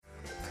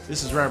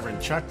This is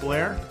Reverend Chuck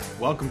Blair.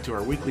 Welcome to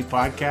our weekly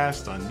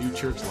podcast on New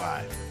Church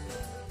Live.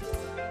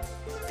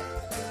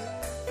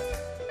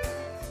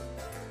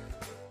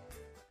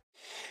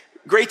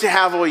 Great to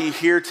have all you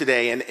here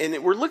today,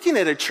 and we're looking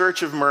at a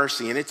Church of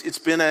Mercy, and it's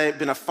been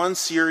a fun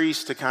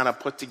series to kind of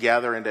put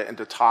together and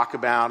to talk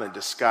about and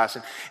discuss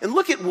and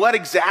look at what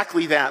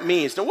exactly that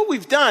means. Now, what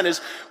we've done is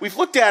we've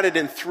looked at it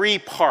in three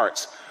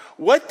parts.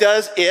 What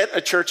does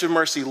a Church of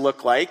Mercy,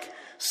 look like?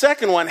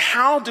 Second one,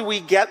 how do we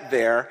get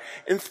there?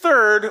 And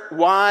third,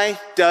 why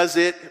does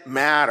it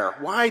matter?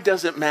 Why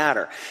does it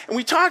matter? And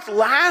we talked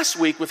last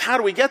week with how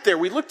do we get there.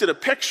 We looked at a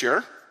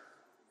picture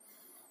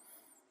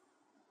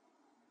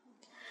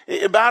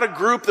about a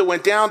group that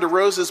went down to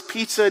Rosa's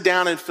Pizza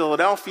down in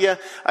Philadelphia,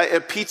 a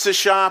pizza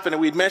shop, and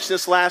we'd mentioned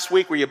this last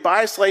week, where you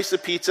buy a slice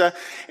of pizza,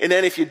 and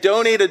then if you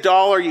donate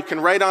 $1, you can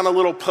write on a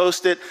little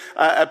Post-it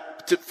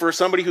for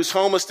somebody who's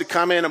homeless to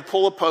come in and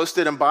pull a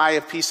Post-it and buy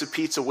a piece of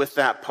pizza with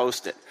that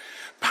Post-it.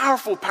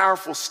 Powerful,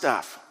 powerful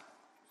stuff.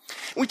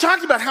 And we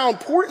talked about how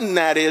important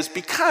that is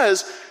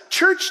because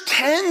church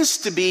tends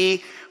to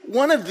be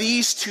one of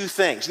these two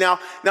things. Now,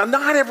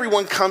 not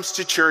everyone comes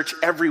to church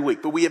every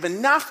week, but we have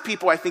enough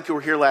people, I think, who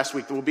were here last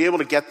week that will be able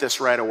to get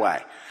this right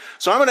away.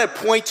 So I'm going to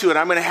point to it.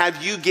 I'm going to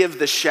have you give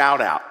the shout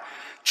out.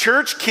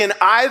 Church can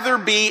either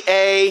be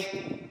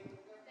a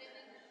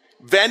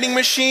vending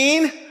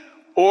machine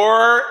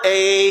or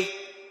a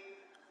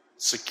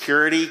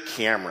security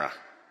camera.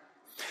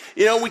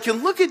 You know, we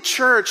can look at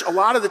church a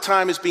lot of the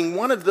time as being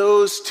one of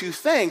those two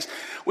things,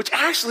 which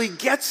actually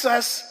gets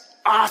us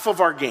off of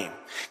our game,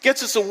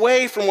 gets us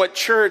away from what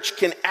church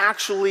can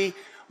actually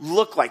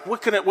look like,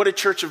 what a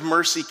Church of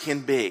Mercy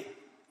can be.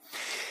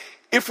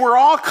 If we're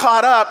all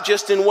caught up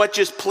just in what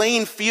just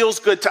plain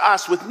feels good to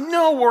us with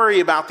no worry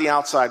about the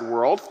outside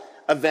world,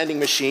 a vending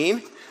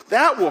machine,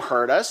 that will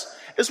hurt us,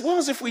 as well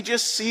as if we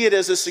just see it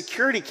as a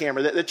security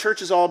camera, that the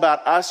church is all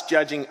about us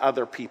judging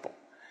other people.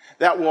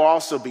 That will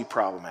also be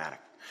problematic.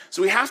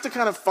 So we have to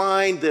kind of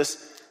find this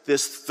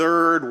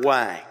third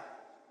way.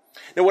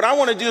 Now, what I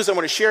want to do is I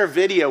want to share a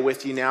video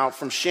with you now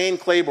from Shane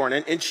Claiborne,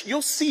 and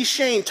you'll see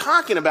Shane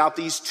talking about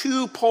these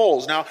two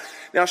poles. Now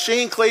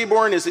Shane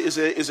Claiborne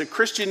is a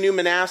Christian new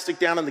monastic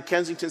down in the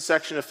Kensington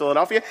section of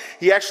Philadelphia.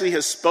 He actually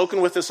has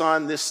spoken with us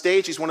on this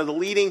stage. He's one of the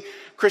leading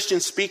Christian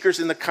speakers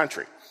in the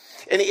country.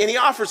 And he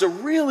offers a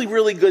really,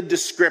 really good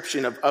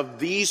description of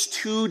these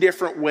two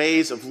different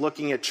ways of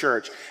looking at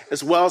church,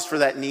 as well as for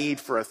that need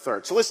for a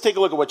third. So let's take a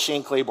look at what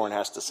Shane Claiborne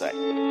has to say.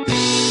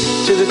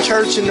 To the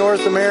church in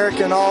North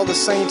America and all the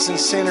saints and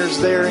sinners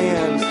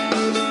therein.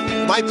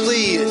 My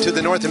plea to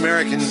the North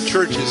American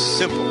church is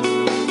simple.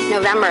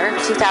 November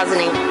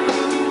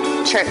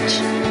 2008. Church.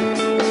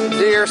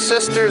 Dear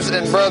sisters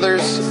and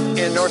brothers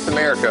in North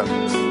America,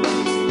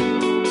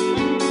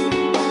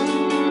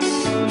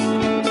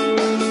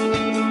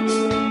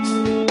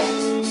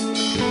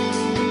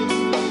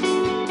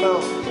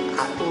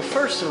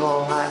 first of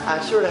all, I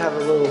sort of have a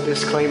little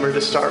disclaimer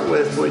to start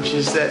with, which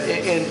is that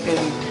in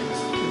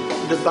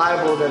the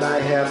Bible that I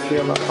have here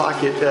in my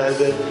pocket,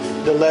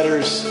 the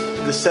letters,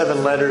 the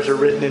 7 letters are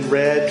written in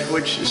red,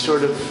 which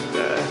sort of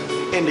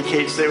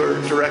indicates they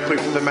were directly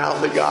from the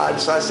mouth of God.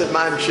 So I said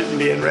mine shouldn't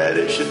be in red.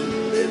 It should,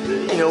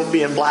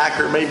 be in black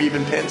or maybe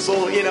even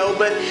pencil,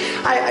 But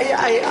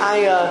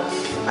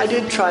I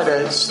did try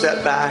to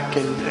step back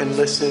and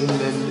listen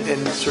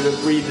and sort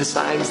of read the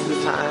signs of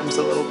the times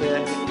a little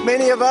bit.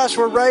 Many of us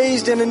were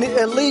raised in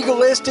a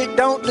legalistic,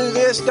 don't do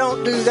this,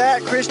 don't do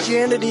that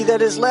Christianity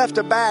that has left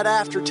a bad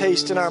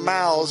aftertaste in our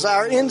mouths.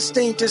 Our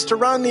instinct is to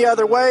run the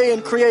other way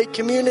and create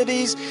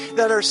communities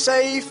that are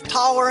safe,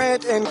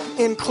 tolerant, and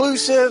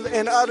inclusive,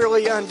 and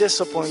utterly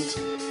undisciplined.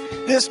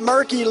 This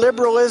murky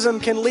liberalism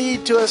can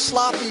lead to a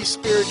sloppy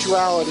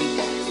spirituality.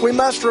 We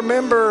must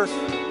remember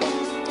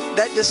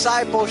that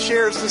disciple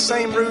shares the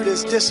same root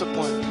as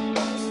discipline.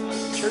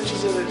 Church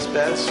is at its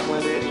best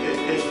when it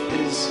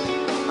is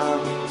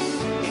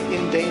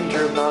in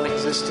danger of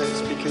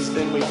non-existence, because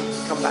then we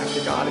come back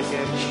to God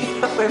again.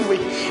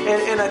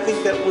 And I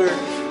think that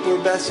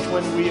we're best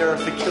when we are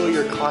a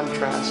peculiar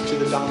contrast to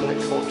the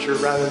dominant culture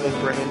rather than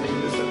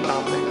branding the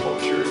dominant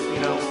culture.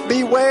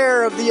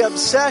 Beware of the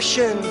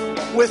obsession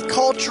with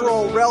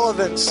cultural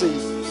relevancy.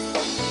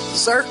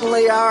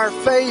 Certainly our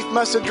faith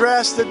must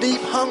address the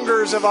deep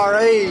hungers of our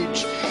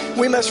age.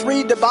 We must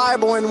read the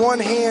Bible in one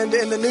hand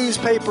and the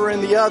newspaper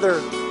in the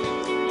other.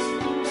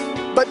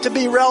 But to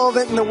be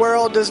relevant in the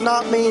world does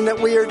not mean that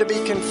we are to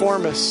be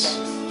conformists.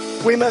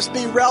 We must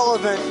be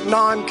relevant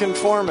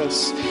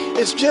non-conformists.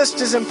 It's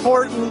just as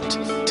important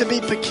to be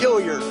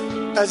peculiar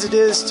as it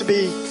is to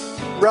be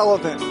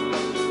relevant.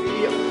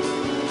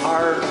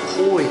 Are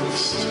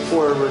poised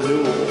for a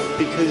renewal,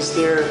 because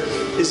there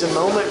is a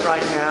moment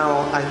right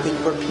now, I think,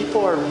 where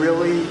people are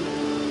really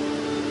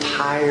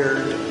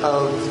tired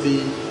of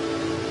the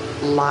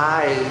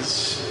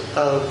lies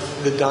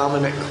of the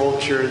dominant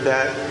culture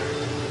that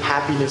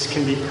happiness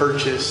can be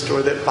purchased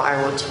or that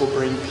violence will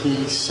bring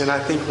peace. And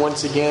I think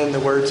once again the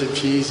words of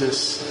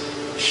Jesus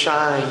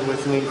shine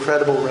with an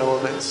incredible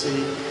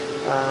relevancy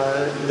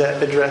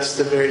that address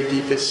the very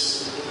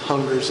deepest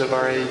hungers of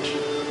our age.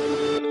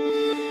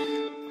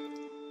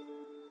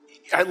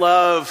 I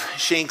love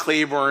Shane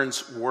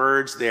Claiborne's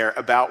words there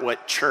about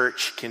what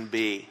church can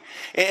be.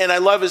 And I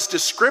love his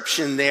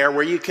description there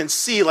where you can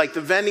see like the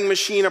vending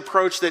machine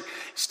approach that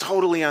is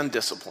totally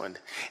undisciplined,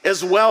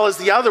 as well as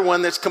the other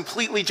one that's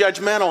completely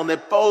judgmental and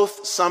that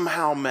both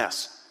somehow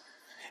miss.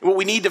 And what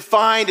we need to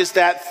find is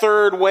that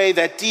third way,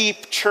 that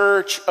deep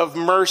church of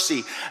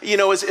mercy. You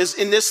know, as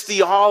in this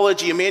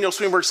theology, Emanuel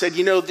Swedenborg said,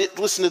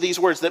 listen to these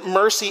words, that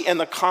mercy and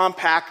the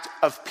compact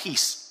of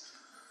peace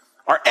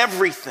are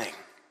everything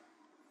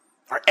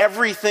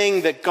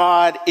that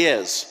God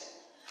is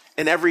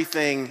and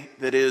everything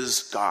that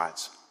is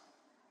God's.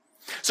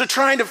 So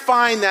trying to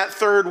find that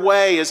third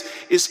way is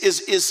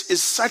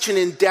such an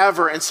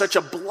endeavor and such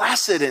a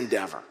blessed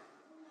endeavor.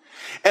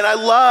 And I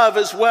love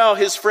as well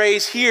his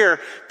phrase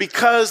here,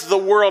 because the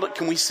world,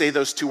 can we say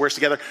those two words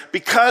together?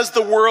 Because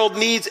the world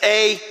needs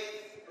a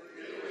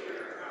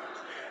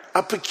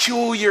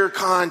peculiar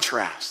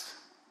contrast.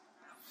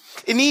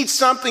 It needs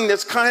something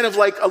that's kind of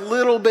like a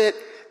little bit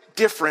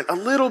different, a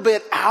little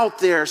bit out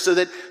there so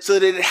that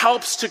it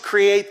helps to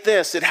create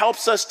this. It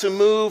helps us to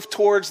move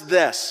towards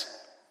this.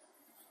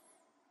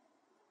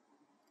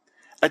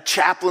 A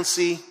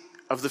chaplaincy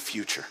of the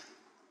future.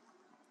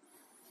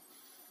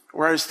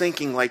 Where I was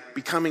thinking like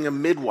becoming a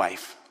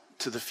midwife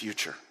to the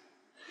future.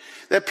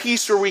 That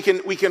piece where we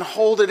can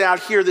hold it out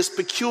here, this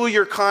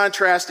peculiar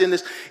contrast in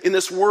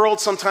this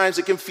world. Sometimes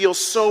it can feel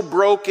so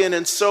broken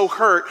and so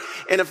hurt.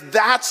 And if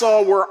that's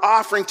all we're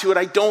offering to it,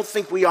 I don't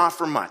think we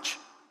offer much.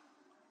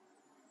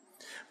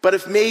 But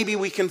if maybe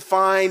we can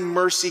find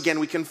mercy again,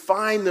 we can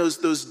find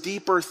those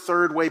deeper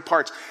third way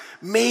parts,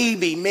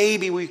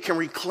 maybe we can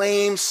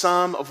reclaim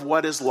some of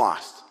what is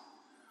lost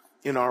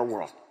in our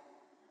world.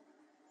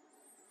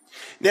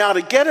 Now,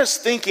 to get us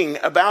thinking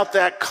about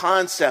that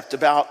concept,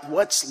 about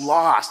what's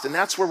lost, and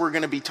that's where we're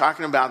going to be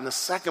talking about in the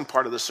second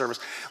part of the service,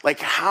 like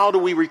how do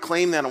we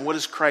reclaim that and what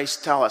does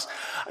Christ tell us?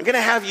 I'm going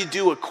to have you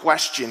do a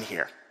question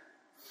here.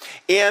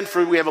 And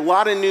we have a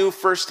lot of new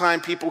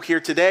first-time people here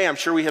today. I'm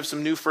sure we have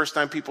some new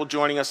first-time people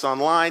joining us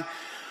online.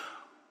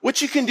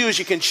 What you can do is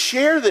you can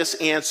share this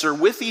answer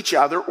with each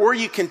other, or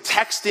you can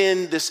text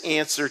in this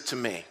answer to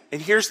me.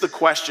 And here's the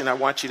question I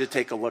want you to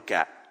take a look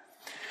at.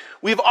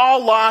 We've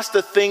all lost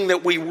a thing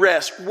that we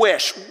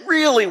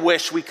really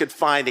wish we could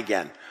find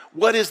again.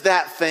 What is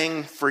that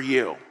thing for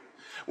you?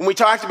 When we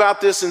talked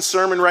about this in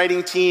sermon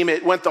writing team,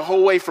 it went the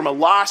whole way from a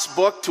lost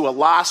book to a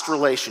lost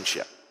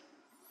relationship.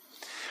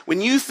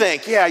 When you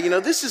think,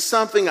 this is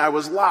something I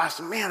was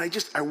lost, man,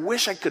 I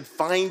wish I could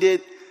find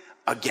it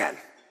again.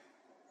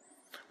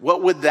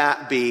 What would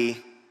that be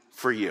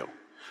for you?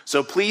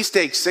 So please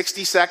take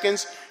 60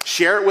 seconds,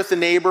 share it with a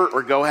neighbor,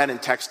 or go ahead and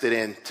text it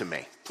in to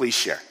me. Please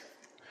share.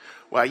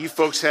 Wow, you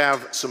folks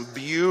have some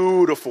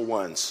beautiful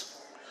ones.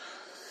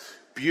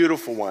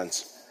 Beautiful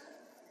ones.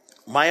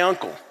 My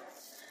uncle,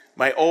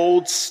 my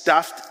old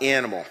stuffed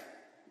animal,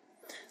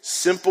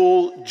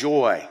 simple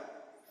joy.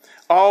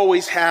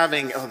 Always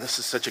having, this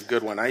is such a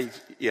good one.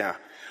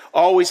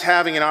 Always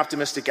having an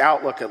optimistic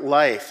outlook at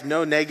life.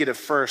 No negative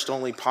first,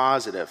 only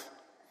positive.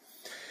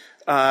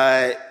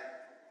 Her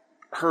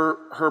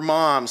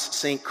mom's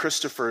St.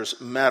 Christopher's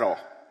medal.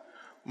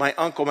 My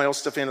uncle, my old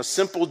stuffed animal,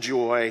 simple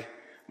joy.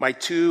 My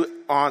two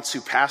aunts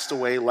who passed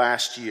away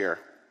last year.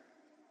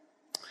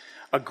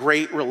 A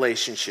great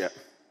relationship.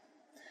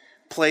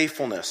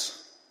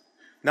 Playfulness.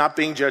 Not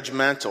being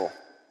judgmental.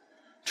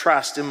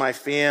 Trust in my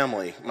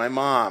family, my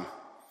mom.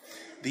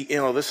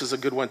 This is a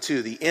good one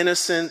too. The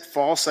innocent,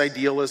 false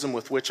idealism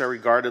with which I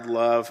regarded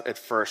love at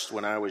first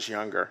when I was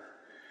younger.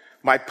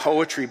 My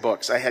poetry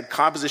books. I had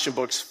composition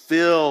books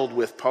filled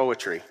with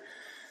poetry.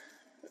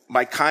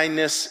 My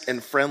kindness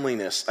and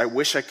friendliness. I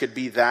wish I could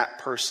be that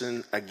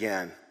person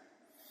again.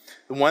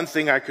 The one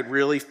thing I could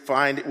really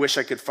wish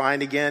I could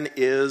find again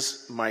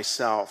is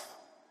myself.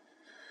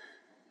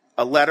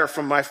 A letter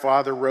from my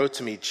father wrote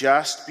to me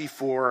just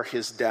before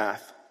his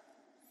death.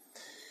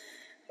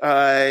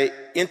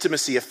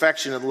 Intimacy,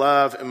 affection, and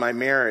love in my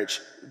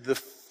marriage.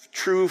 The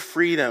true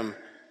freedom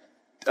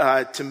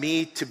to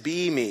me to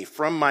be me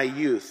from my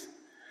youth.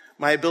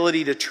 My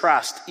ability to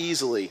trust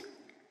easily.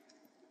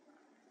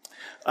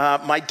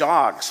 My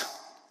dogs.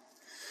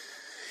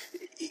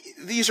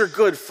 These are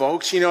good,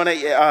 folks. And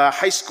a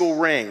high school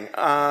ring.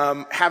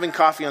 Having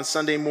coffee on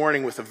Sunday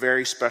morning with a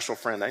very special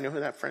friend. I know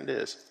who that friend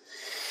is.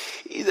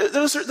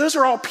 Those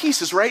are all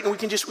pieces, right? And we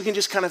can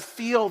just kind of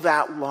feel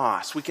that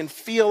loss. We can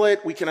feel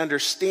it. We can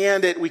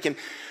understand it. We can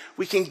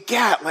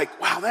get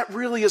like, wow, that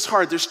really is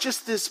hard. There's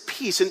just this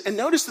piece. And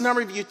notice the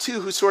number of you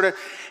too who sort of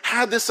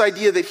had this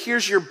idea that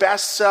here's your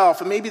best self.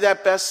 And maybe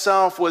that best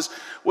self was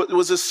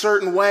a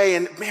certain way.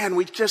 And man,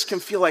 we just can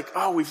feel like,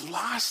 oh, we've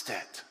lost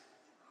it.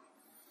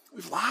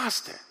 We've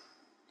lost it.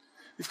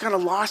 We've kind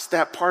of lost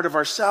that part of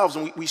ourselves.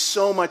 And we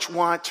so much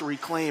want to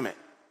reclaim it.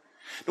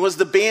 And as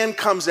the band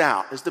comes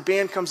out,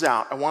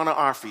 I want to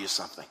offer you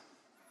something.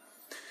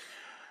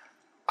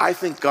 I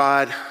think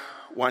God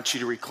wants you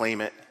to reclaim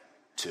it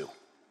too.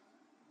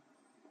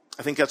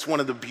 I think that's one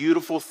of the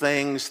beautiful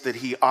things that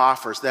he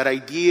offers, that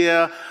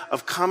idea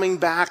of coming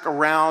back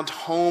around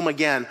home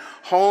again,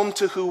 home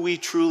to who we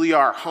truly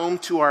are, home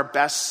to our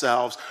best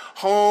selves,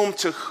 home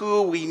to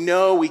who we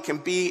know we can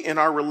be in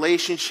our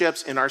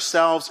relationships, in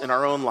ourselves, in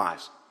our own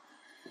lives.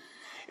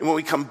 And when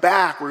we come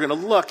back, we're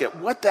going to look at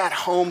what that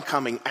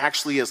homecoming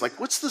actually is. Like,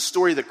 what's the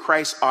story that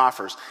Christ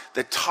offers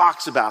that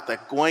talks about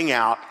that going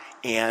out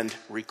and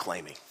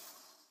reclaiming?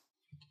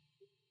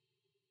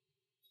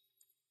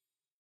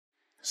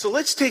 So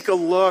let's take a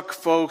look,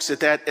 folks,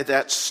 at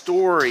that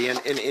story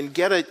and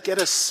get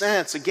a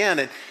sense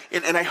again.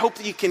 And I hope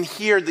that you can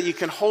hear, that you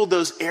can hold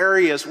those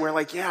areas where,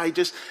 like, yeah,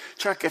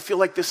 Chuck, I feel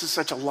like this is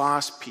such a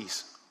lost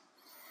piece.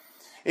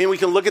 And we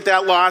can look at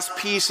that lost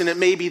piece, and it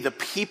may be the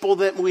people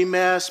that we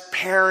miss,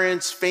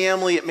 parents,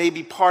 family. It may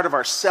be part of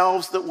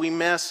ourselves that we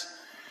miss.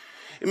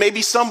 It may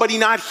be somebody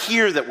not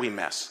here that we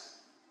miss.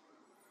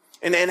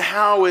 And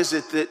how is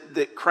it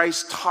that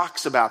Christ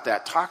talks about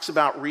that, talks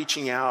about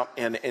reaching out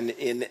and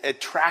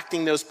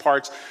attracting those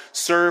parts,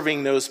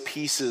 serving those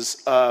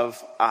pieces of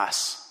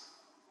us?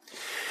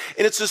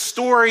 And it's a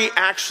story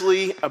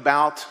actually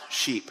about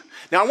sheep.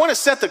 Now, I want to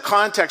set the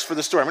context for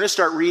the story. I'm going to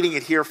start reading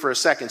it here for a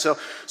second. So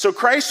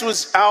Christ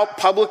was out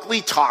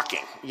publicly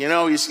talking. You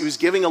know, he was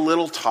giving a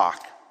little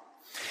talk.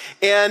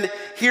 And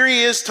here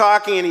he is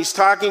talking, and he's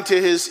talking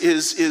to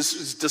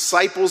his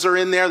disciples are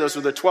in there. Those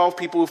were the 12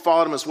 people who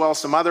followed him, as well as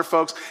some other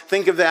folks.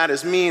 Think of that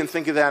as me and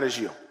think of that as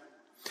you.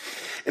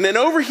 And then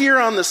over here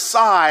on the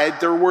side,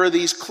 there were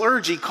these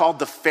clergy called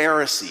the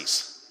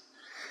Pharisees.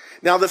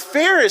 Now, the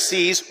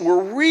Pharisees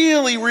were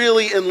really,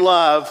 really in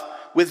love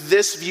with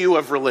this view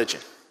of religion.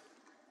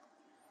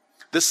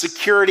 The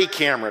security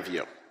camera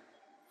view.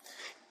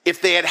 If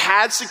they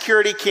had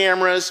security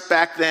cameras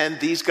back then,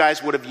 these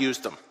guys would have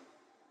used them.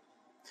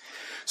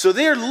 So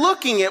they're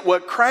looking at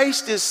what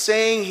Christ is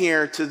saying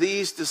here to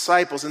these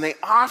disciples, and they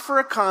offer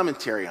a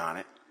commentary on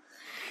it.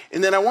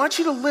 And then I want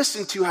you to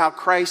listen to how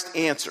Christ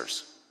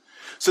answers.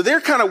 So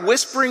they're kind of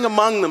whispering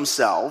among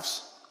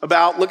themselves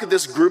about, look at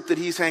this group that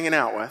he's hanging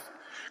out with.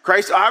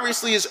 Christ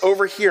obviously is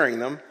overhearing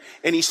them,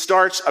 and he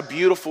starts a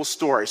beautiful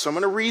story. So I'm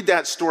going to read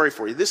that story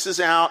for you. This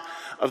is out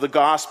of the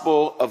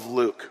Gospel of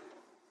Luke.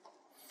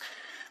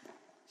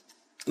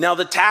 Now,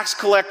 the tax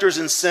collectors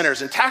and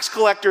sinners, and tax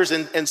collectors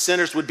and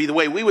sinners would be the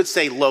way we would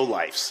say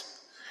lowlifes.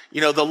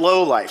 You know, the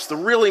lowlifes, the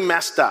really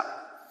messed up.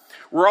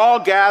 We're all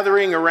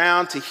gathering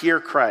around to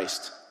hear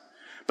Christ.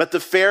 But the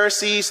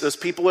Pharisees, those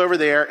people over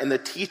there, and the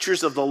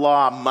teachers of the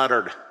law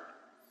muttered,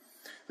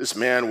 "This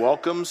man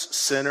welcomes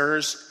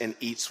sinners and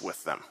eats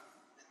with them."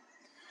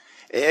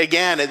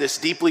 Again, this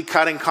deeply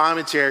cutting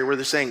commentary where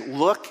they're saying,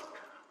 look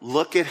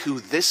at who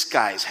this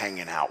guy's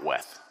hanging out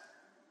with.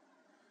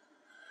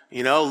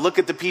 You know, look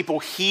at the people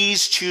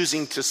he's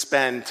choosing to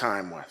spend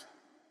time with.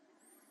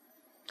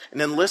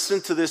 And then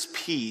listen to this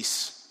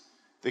piece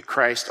that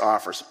Christ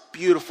offers.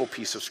 Beautiful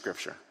piece of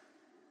scripture.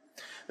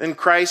 Then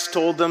Christ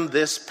told them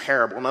this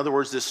parable. In other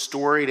words, this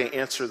story to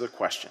answer the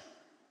question.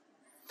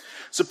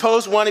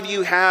 Suppose one of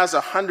you has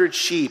 100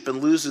 sheep and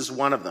loses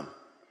one of them.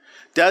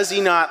 Does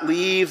he not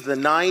leave the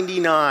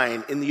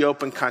 99 in the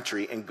open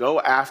country and go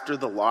after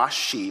the lost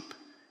sheep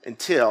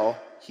until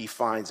he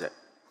finds it?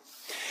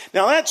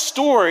 Now that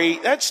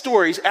story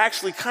is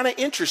actually kind of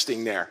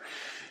interesting there.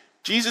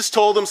 Jesus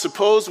told them,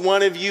 suppose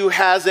one of you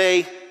has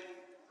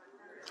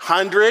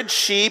 100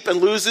 sheep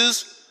and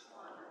loses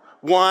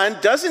one.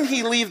 Doesn't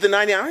he leave the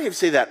 99? I don't even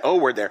say that O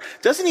word there.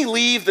 Doesn't he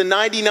leave the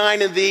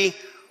 99 in the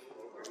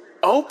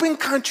open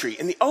country,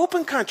 and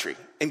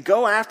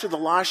go after the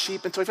lost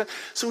sheep until he finds it?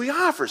 So he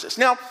offers this.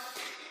 Now,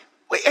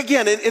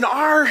 again, in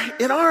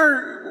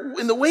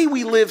the way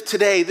we live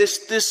today,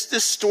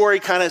 this story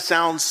kind of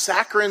sounds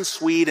saccharine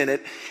sweet, and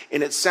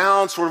it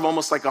sounds sort of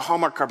almost like a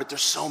Hallmark card, but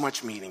there's so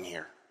much meaning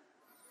here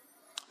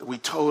that we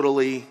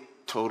totally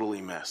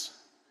miss.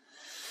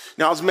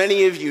 Now, as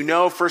many of you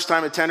know,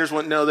 first-time attenders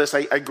wouldn't know this,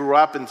 I grew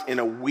up in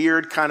a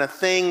weird kind of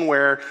thing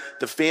where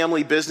the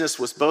family business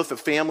was both a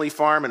family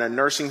farm and a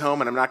nursing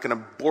home, and I'm not going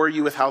to bore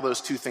you with how those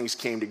two things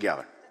came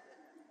together.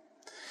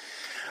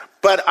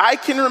 But I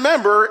can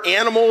remember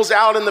animals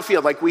out in the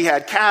field. Like we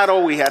had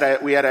cattle, we had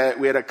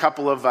a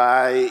couple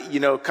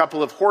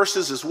of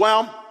horses as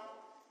well.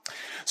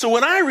 So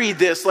when I read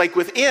this, like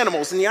with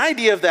animals and the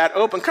idea of that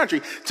open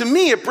country, to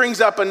me it brings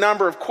up a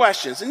number of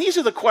questions. And these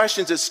are the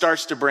questions it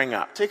starts to bring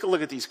up. Take a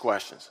look at these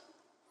questions.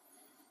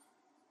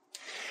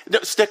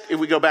 If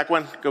we go back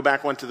one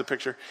to the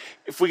picture.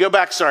 If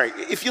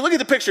you look at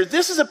the picture,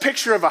 this is a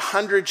picture of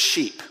 100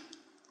 sheep.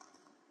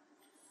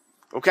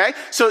 Okay?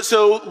 So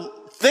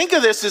think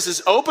of this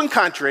is open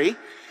country.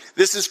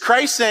 This is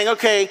Christ saying,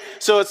 okay,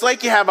 so it's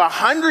like you have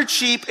 100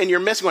 sheep and you're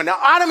missing one. Now,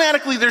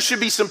 automatically, there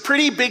should be some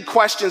pretty big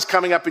questions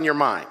coming up in your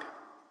mind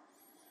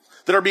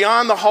that are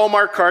beyond the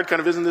Hallmark card, kind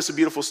of, isn't this a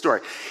beautiful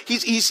story?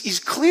 He's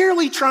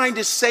clearly trying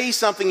to say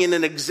something in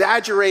an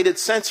exaggerated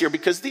sense here,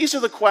 because these are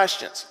the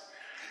questions.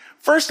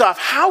 First off,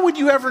 how would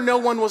you ever know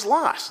one was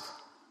lost?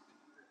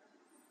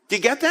 Do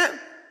you get that?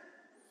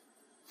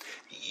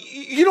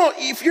 you don't,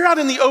 if you're out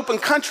in the open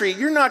country,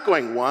 you're not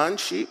going 1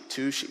 sheep,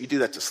 2 sheep. You do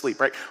that to sleep,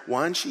 right?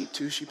 1 sheep,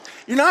 2 sheep.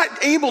 You're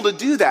not able to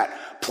do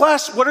that.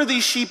 Plus, what are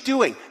these sheep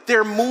doing?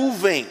 They're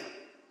moving.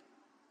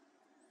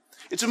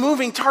 It's a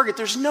moving target.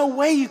 There's no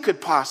way you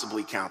could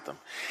possibly count them.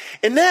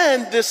 And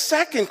then the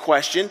second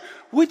question,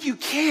 would you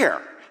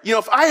care? You know,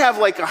 if I have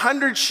like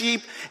 100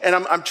 sheep and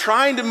I'm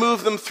trying to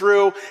move them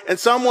through and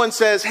someone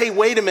says, hey,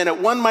 wait a minute,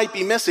 one might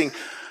be missing,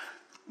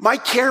 my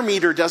care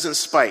meter doesn't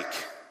spike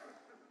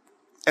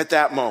at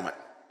that moment.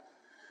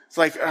 It's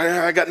like,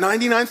 I got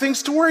 99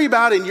 things to worry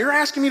about and you're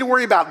asking me to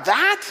worry about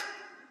that?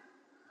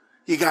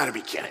 You gotta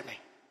be kidding me.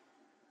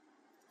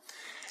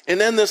 And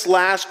then this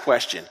last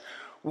question,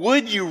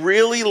 would you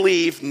really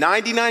leave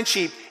 99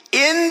 sheep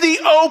in the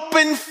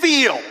open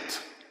field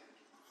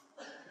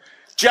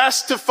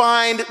just to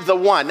find the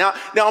one? Now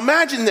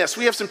imagine this.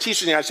 We have some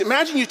teachers in the audience.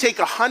 Imagine you take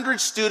 100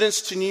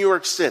 students to New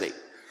York City,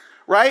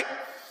 right?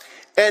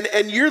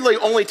 And you're the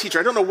only teacher.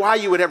 I don't know why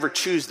you would ever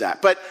choose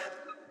that, but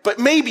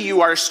maybe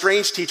you are a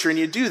strange teacher and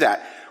you do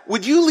that.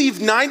 Would you leave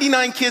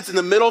 99 kids in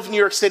the middle of New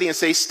York City and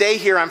say, stay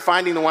here, I'm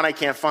finding the one I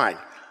can't find?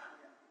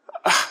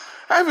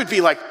 I would be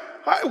like,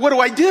 what do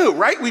I do,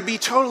 right? We'd be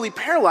totally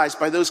paralyzed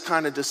by those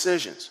kind of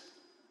decisions.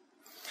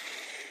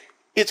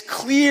 It's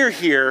clear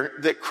here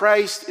that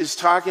Christ is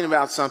talking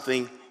about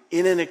something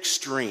in an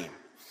extreme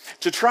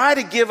to try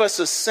to give us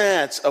a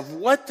sense of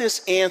what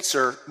this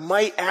answer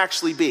might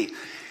actually be.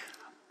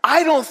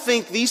 I don't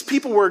think these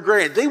people were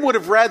agrarian. They would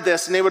have read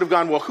this and they would have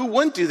gone, well, who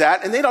wouldn't do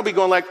that? And they'd all be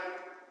going like,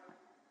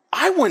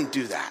 I wouldn't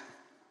do that.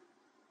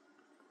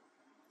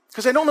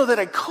 Because I don't know that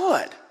I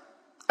could.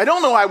 I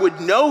don't know I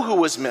would know who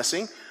was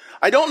missing.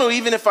 I don't know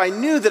even if I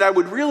knew that I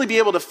would really be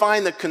able to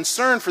find the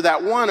concern for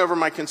that one over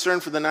my concern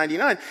for the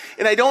 99.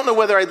 And I don't know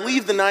whether I'd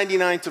leave the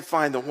 99 to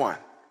find the one.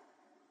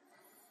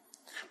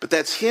 But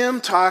that's him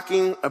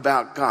talking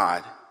about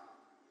God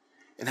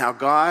and how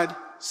God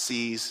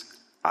sees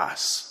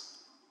us.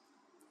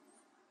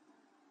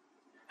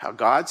 How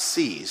God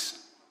sees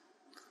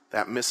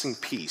that missing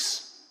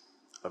piece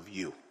of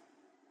you.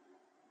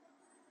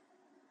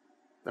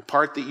 The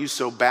part that you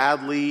so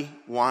badly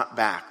want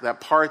back.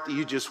 That part that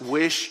you just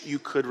wish you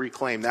could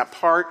reclaim. That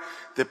part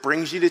that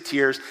brings you to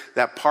tears.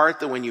 That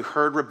part that when you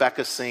heard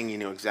Rebecca sing, you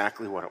knew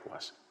exactly what it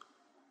was.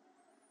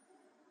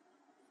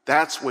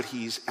 That's what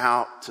he's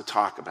out to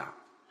talk about.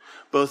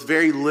 Both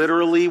very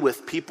literally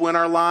with people in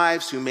our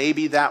lives who may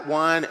be that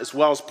one, as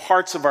well as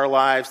parts of our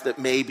lives that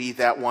may be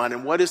that one.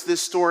 And what is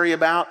this story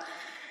about?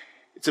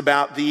 It's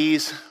about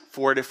these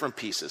 4 different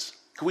pieces.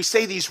 Can we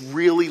say these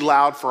really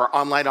loud for our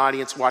online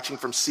audience watching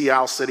from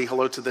Seattle City?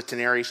 Hello to the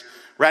Tenaries.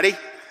 Ready?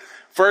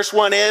 First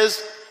one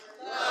is?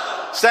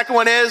 Love. Second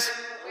one is?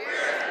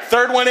 Weird.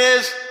 Third one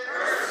is?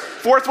 Mercy.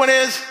 Fourth one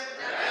is?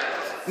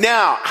 Never.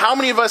 Now, how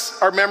many of us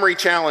are memory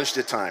challenged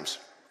at times?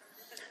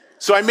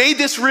 So I made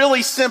this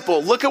really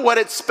simple. Look at what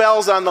it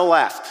spells on the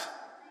left.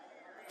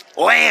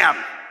 Lamb.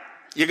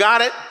 You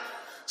got it?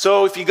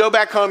 So if you go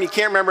back home, you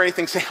can't remember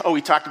anything, say, oh,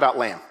 we talked about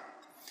lamb.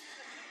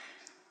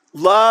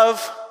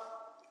 Love,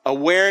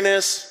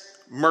 awareness,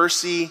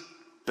 mercy,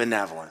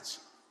 benevolence.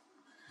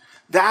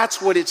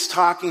 That's what it's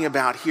talking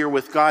about here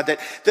with God.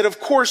 That of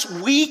course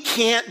we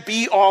can't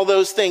be all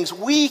those things.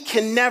 We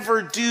can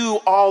never do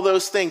all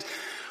those things.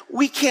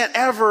 We can't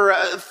ever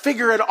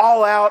figure it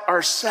all out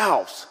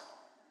ourselves.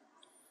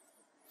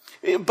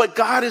 But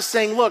God is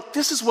saying, look,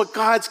 this is what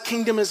God's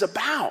kingdom is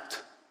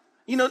about.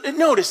 You know,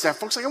 notice that,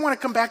 folks. Like, I want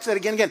to come back to that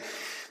again.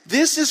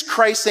 This is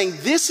Christ saying,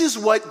 this is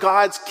what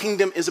God's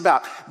kingdom is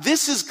about.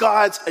 This is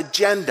God's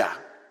agenda.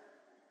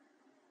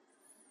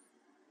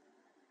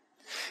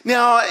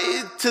 Now,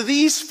 to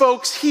these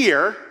folks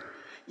here,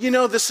 you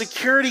know, the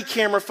security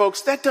camera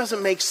folks, that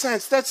doesn't make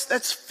sense.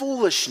 That's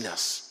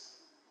foolishness.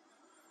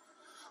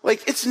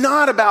 Like, it's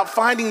not about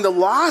finding the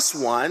lost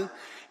one.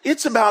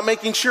 It's about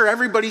making sure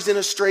everybody's in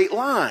a straight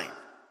line.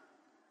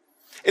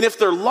 And if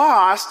they're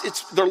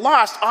lost, they're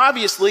lost,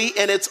 obviously,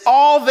 and it's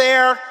all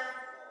their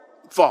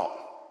fault.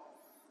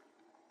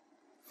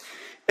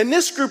 And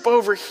this group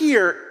over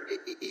here,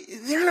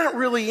 they're not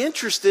really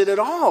interested at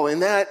all in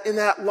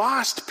that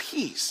lost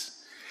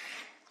piece.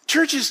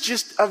 Church is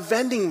just a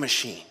vending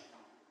machine.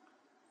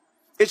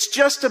 It's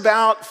just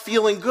about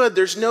feeling good.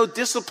 There's no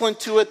discipline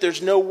to it.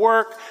 There's no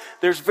work.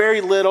 There's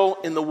very little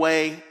in the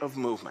way of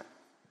movement.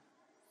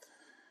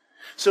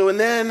 So, and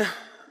then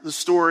the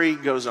story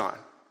goes on.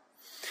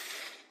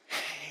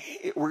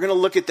 We're going to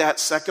look at that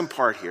second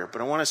part here,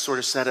 but I want to sort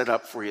of set it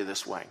up for you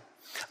this way.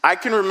 I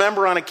can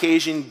remember on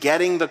occasion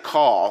getting the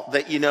call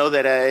that, you know,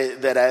 that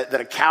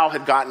a cow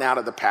had gotten out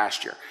of the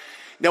pasture.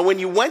 Now, when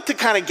you went to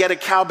kind of get a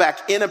cow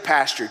back in a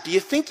pasture, do you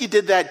think you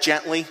did that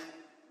gently?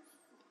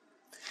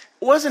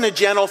 It wasn't a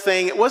gentle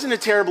thing. It wasn't a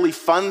terribly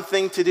fun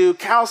thing to do.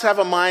 Cows have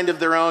a mind of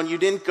their own. You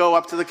didn't go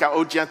up to the cow,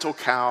 oh, gentle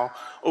cow,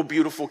 oh,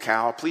 beautiful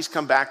cow, please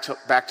come back to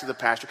the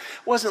pasture.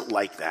 It wasn't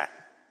like that.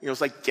 You know, it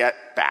was like,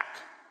 get back.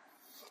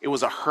 It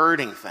was a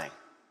herding thing.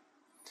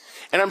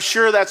 And I'm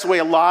sure that's the way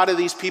a lot of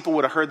these people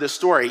would have heard this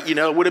story. You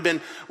know, it would have been,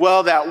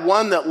 well, that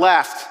one that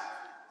left,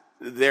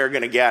 they're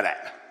going to get it.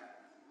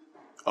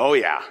 Oh,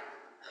 yeah.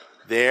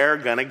 they're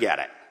going to get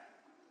it.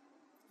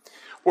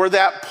 Or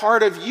that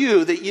part of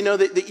you that you know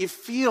that you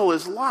feel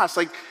is lost.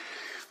 Like,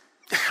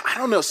 I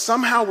don't know,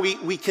 somehow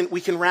we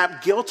can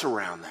wrap guilt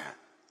around that.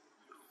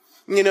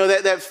 You know,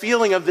 that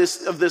feeling of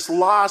this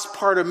lost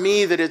part of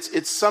me, that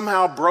it's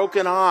somehow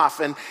broken off.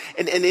 And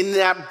in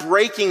that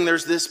breaking,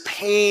 there's this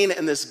pain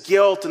and this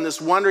guilt and this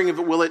wondering of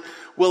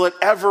will it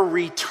ever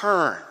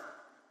return?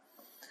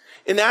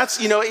 And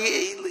that's, you know,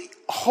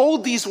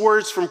 hold these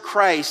words from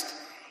Christ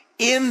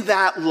in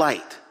that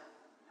light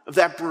of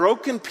that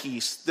broken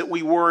piece that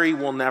we worry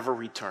will never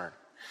return.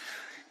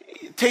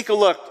 Take a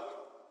look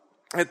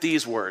at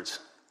these words.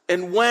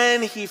 And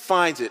when he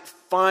finds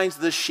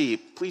the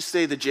sheep, please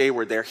say the J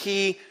word there,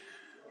 he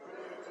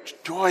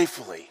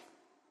joyfully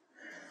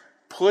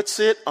puts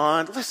it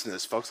on, listen to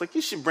this, folks, like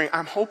you should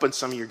I'm hoping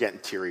some of you are getting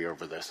teary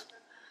over this,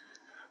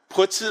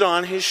 puts it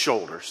on his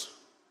shoulders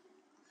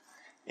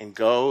and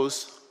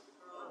goes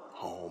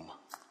home.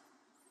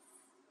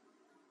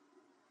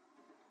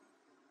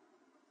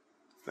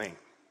 Think.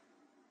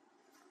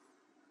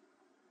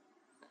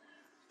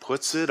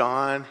 Puts it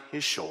on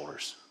his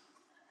shoulders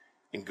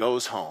and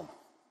goes home.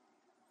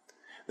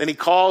 Then he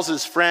calls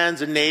his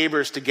friends and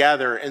neighbors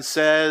together and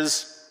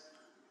says,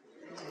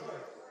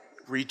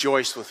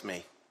 rejoice with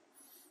me.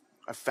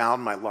 I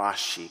found my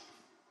lost sheep.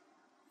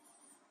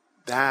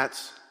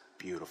 That's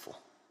beautiful.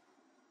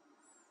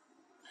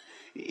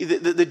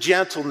 The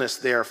gentleness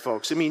there,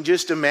 folks. I mean,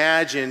 just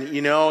imagine,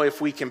 you know,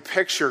 if we can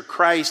picture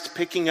Christ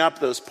picking up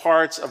those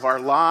parts of our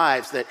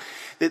lives that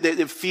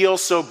feel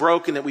so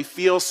broken, that we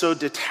feel so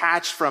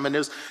detached from,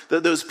 and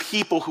those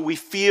people who we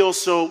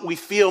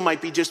feel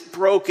might be just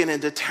broken and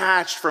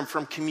detached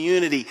from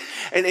community.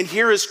 And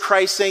here is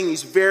Christ saying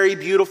these very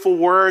beautiful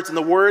words, and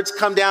the words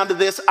come down to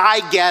this: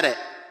 I get it.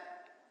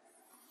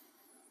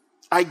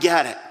 I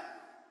get it.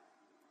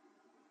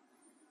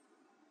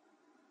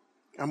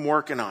 I'm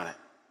working on it.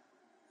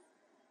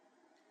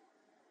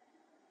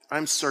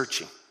 I'm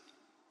searching.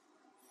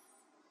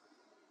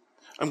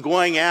 I'm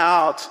going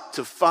out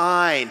to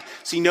find.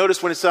 See,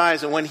 notice when it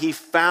says, and when he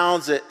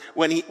finds it,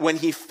 when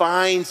he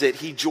finds it,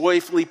 he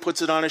joyfully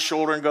puts it on his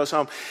shoulder and goes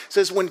home. It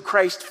says when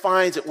Christ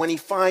finds it, when he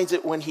finds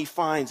it, when he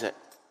finds it.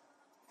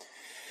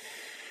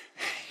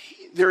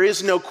 There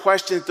is no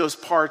question that those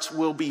parts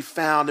will be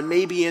found, and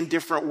maybe in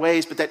different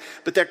ways, but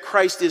that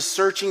Christ is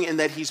searching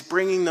and that he's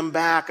bringing them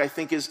back, I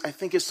think is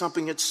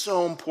something that's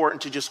so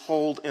important to just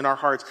hold in our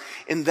hearts.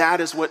 And that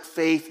is what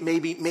faith,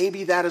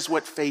 maybe that is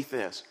what faith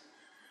is.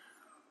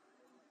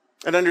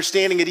 And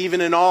understanding that even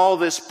in all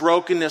this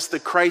brokenness,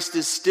 that Christ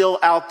is still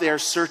out there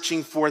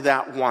searching for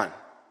that one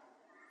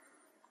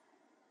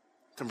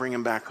to bring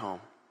him back home.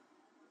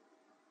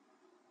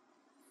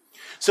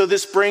 So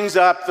this brings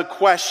up the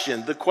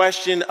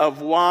question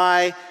of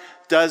why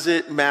does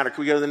it matter?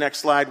 Can we go to the next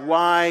slide?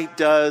 Why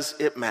does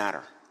it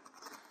matter?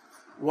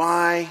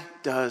 Why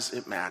does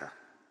it matter?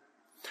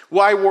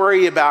 Why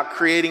worry about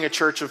creating a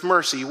church of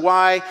mercy?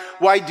 Why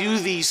do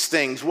these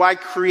things? Why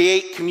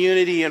create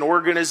community and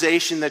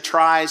organization that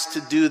tries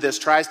to do this,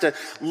 tries to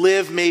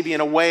live maybe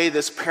in a way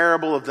this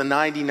parable of the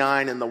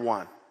 99 and the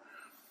 1?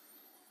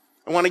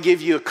 I want to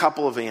give you a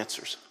couple of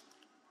answers.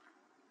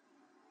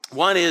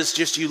 One is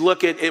just you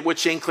look at what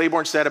Shane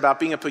Claiborne said about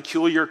being a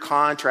peculiar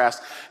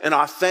contrast, an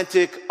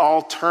authentic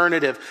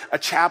alternative, a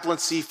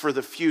chaplaincy for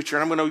the future.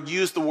 And I'm going to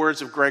use the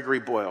words of Gregory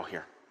Boyle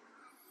here.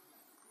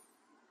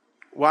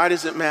 Why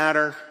does it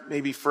matter?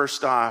 Maybe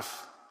first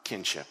off,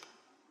 kinship.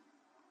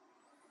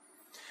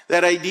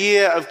 That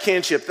idea of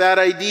kinship, that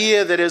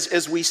idea that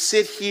as we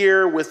sit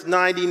here with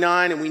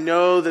 99 and we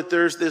know that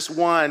there's this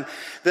one,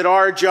 that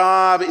our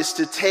job is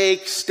to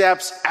take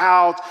steps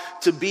out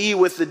to be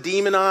with the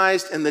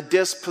demonized and the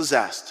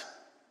dispossessed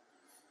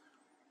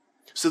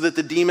so that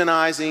the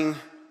demonizing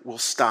will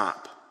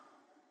stop.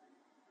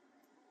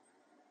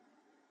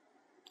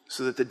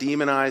 So that the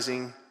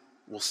demonizing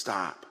will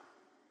stop.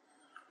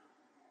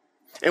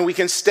 And we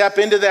can step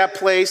into that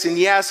place, and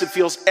yes, it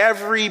feels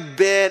every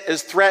bit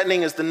as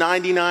threatening as the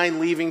 99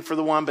 leaving for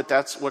the one, but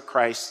that's what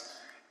Christ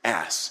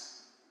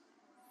asks.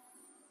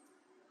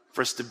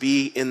 For us to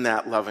be in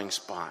that loving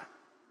spot.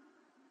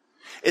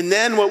 And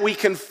then what we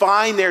can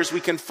find there is we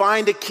can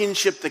find a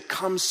kinship that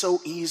comes so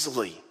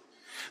easily.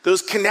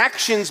 Those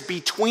connections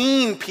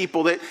between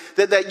people,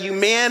 that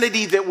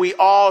humanity that we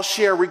all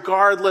share,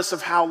 regardless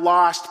of how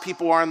lost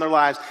people are in their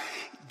lives.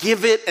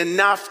 Give it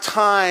enough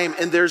time,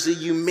 and there's a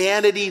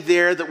humanity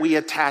there that we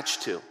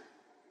attach to.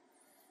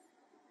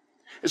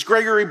 As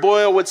Gregory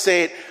Boyle would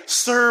say it,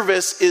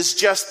 service is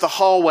just the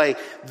hallway.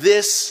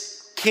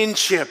 This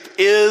kinship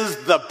is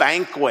the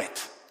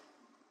banquet.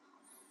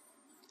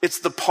 It's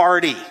the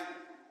party.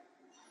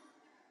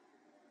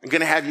 I'm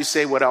going to have you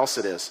say what else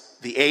it is.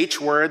 The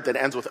H word that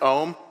ends with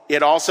om,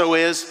 it also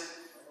is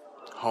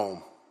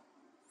home.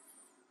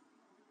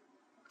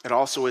 It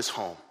also is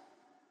home.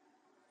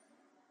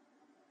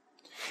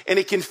 And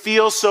it can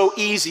feel so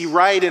easy,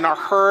 right, in our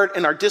hurt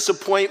and our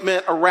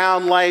disappointment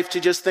around life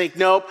to just think,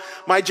 nope,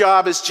 my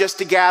job is just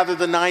to gather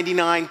the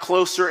 99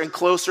 closer and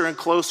closer and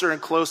closer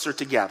and closer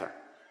together.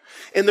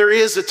 And there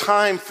is a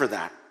time for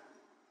that.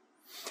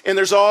 And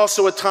there's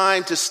also a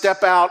time to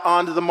step out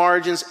onto the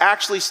margins,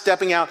 actually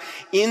stepping out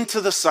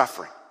into the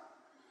suffering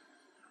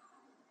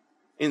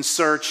in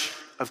search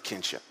of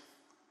kinship.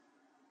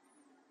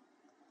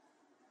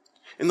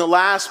 And the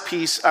last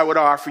piece I would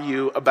offer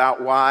you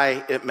about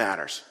why it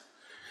matters.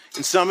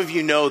 And some of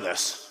you know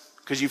this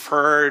because you've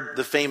heard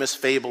the famous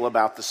fable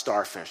about the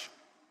starfish.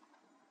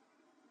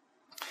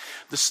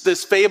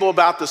 This fable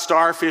about the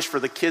starfish, for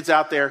the kids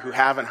out there who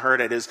haven't heard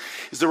it, is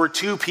there were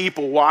two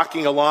people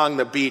walking along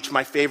the beach.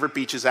 My favorite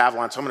beach is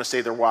Avalon, so I'm going to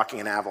say they're walking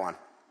in Avalon.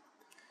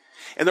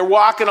 And they're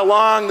walking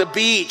along the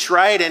beach,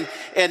 right?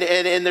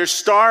 And there's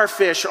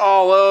starfish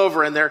all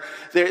over, and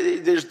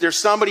there's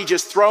somebody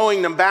just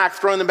throwing them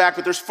back,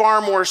 but there's far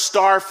more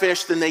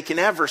starfish than they can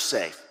ever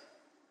save.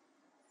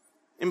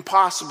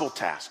 Impossible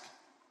task.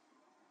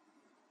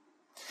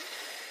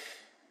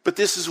 But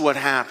this is what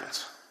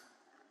happens.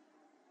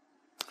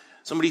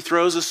 Somebody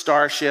throws a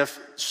starfish,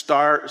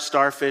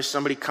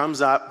 somebody comes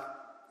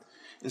up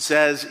and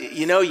says,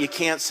 you know, you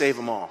can't save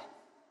them all.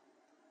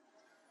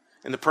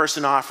 And the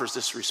person offers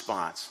this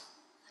response.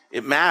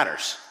 It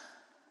matters.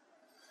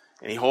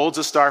 And he holds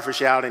a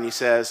starfish out and he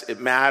says, it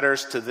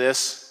matters to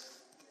this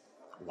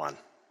one.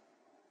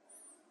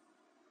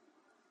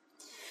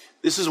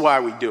 This is why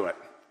we do it.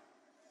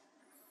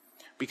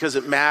 Because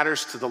it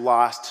matters to the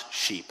lost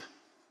sheep.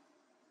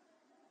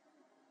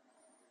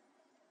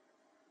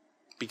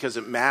 Because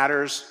it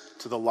matters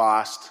to the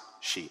lost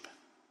sheep.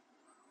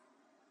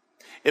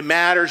 It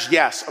matters,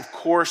 yes, of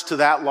course, to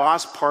that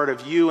lost part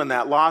of you and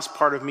that lost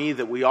part of me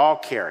that we all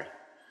carry.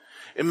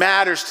 It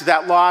matters to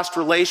that lost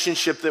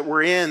relationship that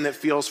we're in that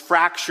feels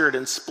fractured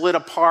and split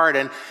apart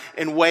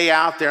and way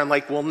out there and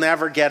like we'll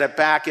never get it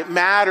back. It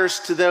matters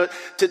to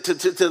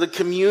the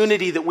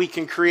community that we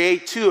can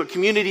create too, a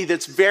community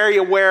that's very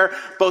aware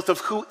both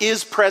of who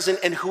is present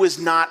and who is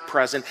not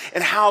present,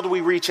 and how do we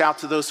reach out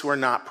to those who are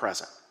not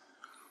present.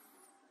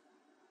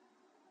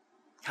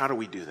 How do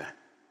we do that?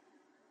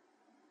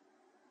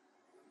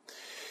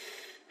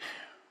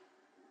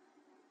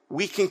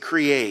 We can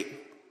create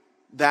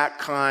that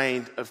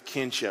kind of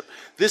kinship.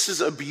 This is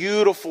a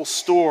beautiful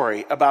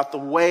story about the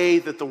way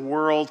that the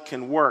world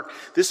can work.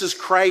 This is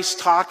Christ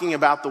talking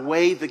about the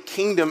way the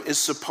kingdom is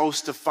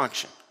supposed to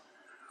function.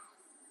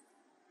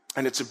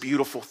 And it's a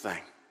beautiful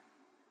thing.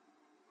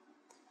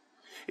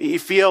 You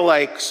feel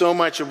like so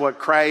much of what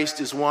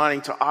Christ is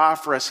wanting to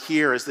offer us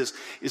here is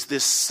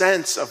this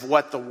sense of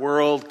what the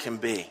world can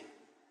be.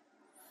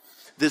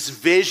 This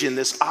vision,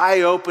 this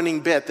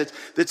eye-opening bit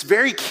that's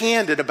very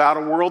candid about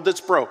a world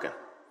that's broken.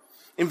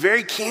 And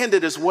very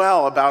candid as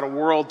well about a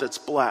world that's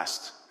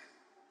blessed.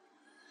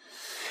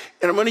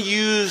 And I'm going to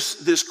use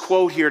this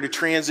quote here to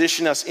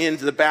transition us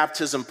into the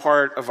baptism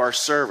part of our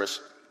service.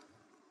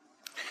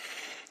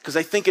 Because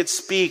I think it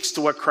speaks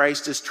to what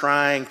Christ is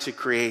trying to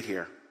create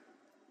here.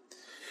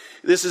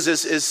 This is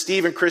as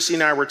Steve and Chrissy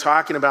and I were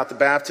talking about the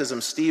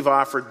baptism, Steve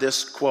offered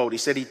this quote. He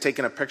said he'd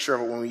taken a picture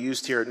of it when we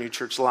used here at New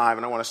Church Live,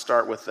 and I want to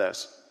start with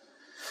this.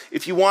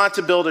 If you want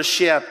to build a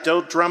ship,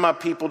 don't drum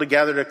up people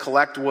together to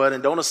collect wood,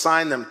 and don't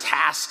assign them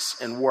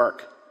tasks and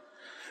work,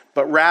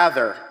 but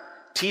rather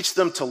teach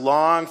them to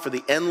long for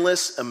the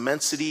endless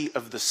immensity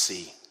of the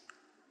sea.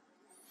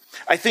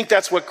 I think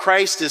that's what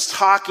Christ is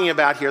talking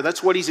about here.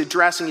 That's what he's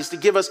addressing, is to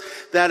give us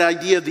that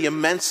idea of the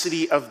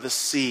immensity of the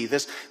sea,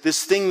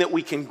 this thing that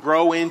we can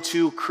grow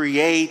into,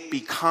 create,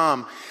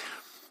 become.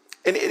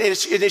 And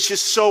it's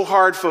just so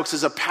hard, folks,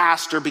 as a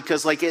pastor,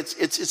 because like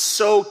it's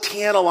so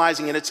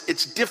tantalizing, and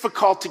it's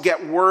difficult to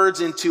get words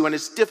into, and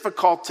it's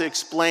difficult to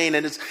explain,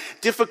 and it's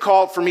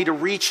difficult for me to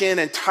reach in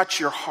and touch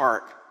your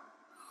heart.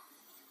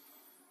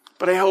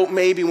 But I hope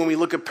maybe when we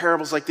look at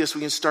parables like this,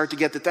 we can start to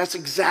get that that's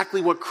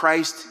exactly what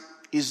Christ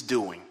is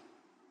doing.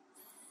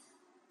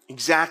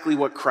 Exactly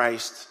what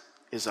Christ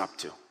is up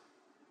to.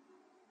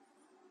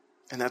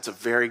 And that's a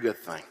very good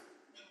thing.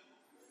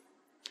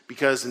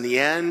 Because in the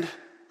end,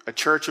 a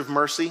church of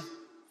mercy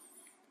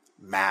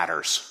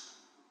matters.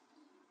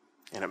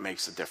 And it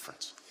makes a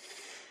difference.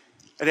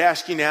 I'd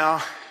ask you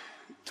now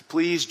to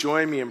please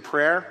join me in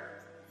prayer.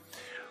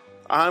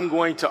 I'm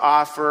going to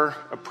offer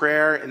a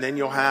prayer, and then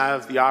you'll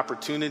have the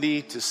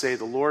opportunity to say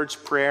the Lord's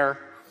Prayer,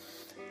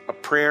 a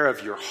prayer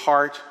of your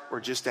heart,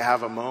 or just to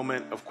have a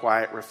moment of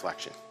quiet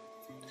reflection.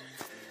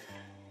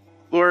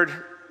 Lord,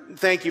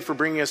 thank you for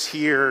bringing us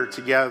here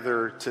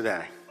together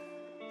today.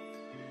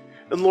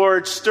 And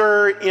Lord,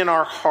 stir in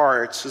our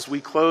hearts as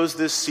we close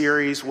this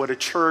series what a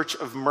church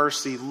of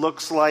mercy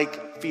looks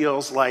like,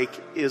 feels like,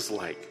 is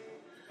like.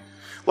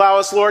 Allow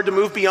us, Lord, to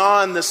move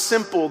beyond the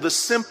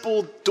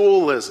simple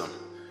dualism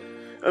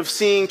of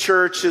seeing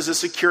church as a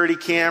security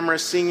camera,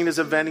 seeing it as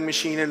a vending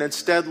machine, and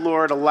instead,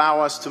 Lord, allow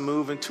us to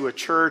move into a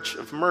church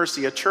of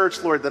mercy, a church,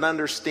 Lord, that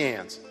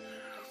understands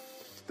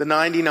the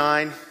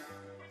 99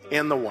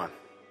 and the 1,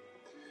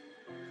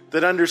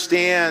 that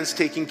understands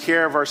taking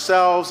care of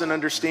ourselves and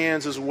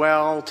understands as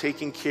well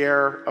taking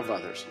care of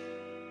others.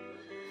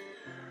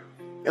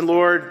 And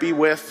Lord, be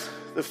with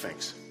the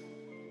Finks.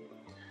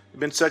 You've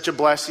been such a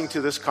blessing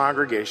to this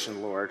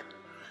congregation, Lord.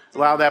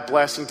 Allow that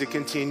blessing to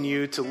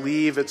continue to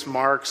leave its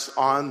marks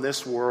on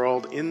this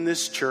world, in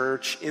this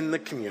church, in the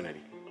community.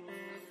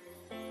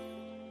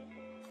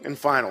 And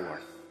final,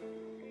 Lord,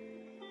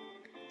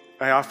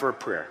 I offer a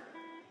prayer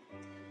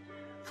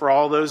for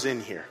all those in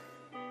here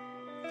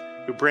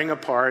who bring a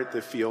part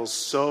that feels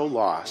so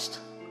lost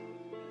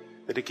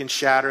that it can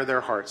shatter their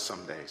hearts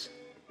some days.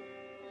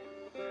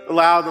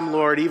 Allow them,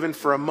 Lord, even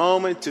for a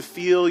moment to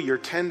feel your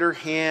tender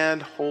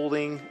hand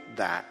holding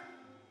that.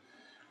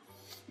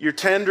 Your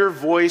tender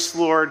voice,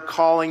 Lord,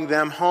 calling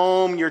them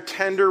home, your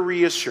tender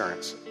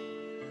reassurance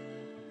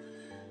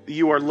that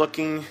you are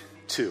looking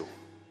to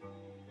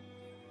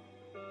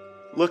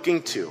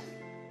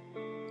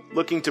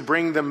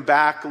bring them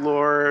back,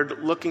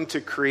 Lord, looking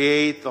to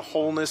create the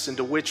wholeness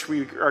into which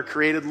we are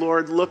created,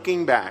 Lord,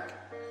 looking back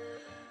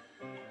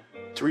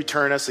to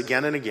return us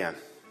again and again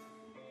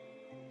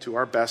to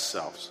our best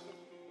selves.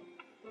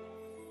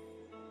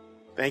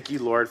 Thank you,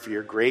 Lord, for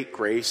your great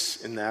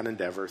grace in that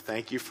endeavor.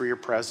 Thank you for your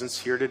presence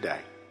here today.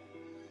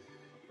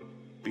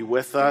 Be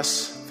with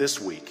us this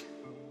week.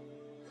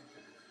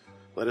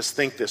 Let us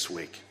think this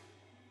week,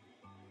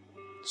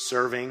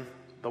 serving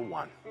the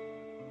one.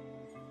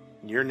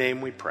 In your name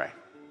we pray.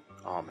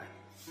 Amen.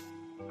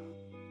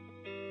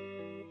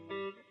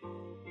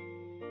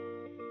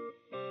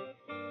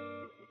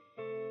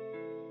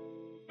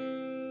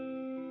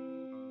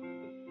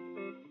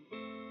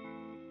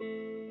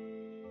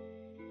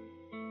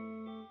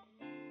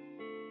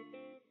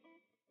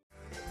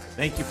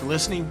 Thank you for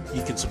listening.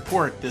 You can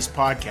support this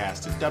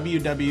podcast at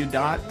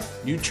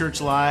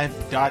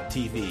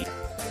www.newchurchlive.tv.